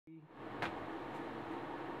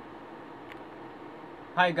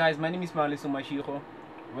Hi guys, my name is Smangaliso Mashego.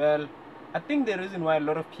 Well, I think the reason why a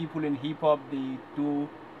lot of people in hip hop they do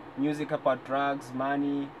music about drugs,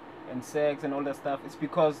 money, and sex and all that stuff is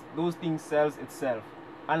because those things sells itself.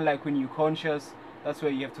 Unlike when you're conscious, that's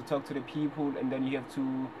where you have to talk to the people and then you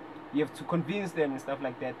have to convince them and stuff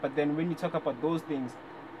like that. But then when you talk about those things,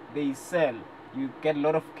 they sell. You get a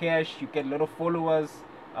lot of cash, you get a lot of followers,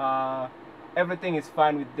 uh, everything is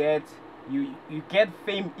fine with that. You get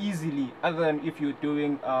fame easily, other than if you're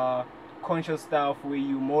doing conscious stuff where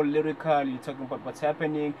you're more lyrical, you're talking about what's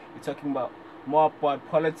happening, you're talking about more about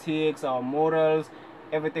politics or morals,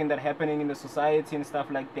 everything that happening in the society and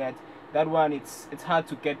stuff like that. That one, it's hard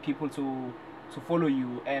to get people to follow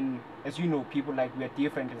you, and as you know, people like we are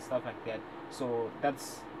different and stuff like that. So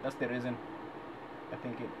that's the reason I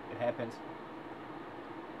think it happens.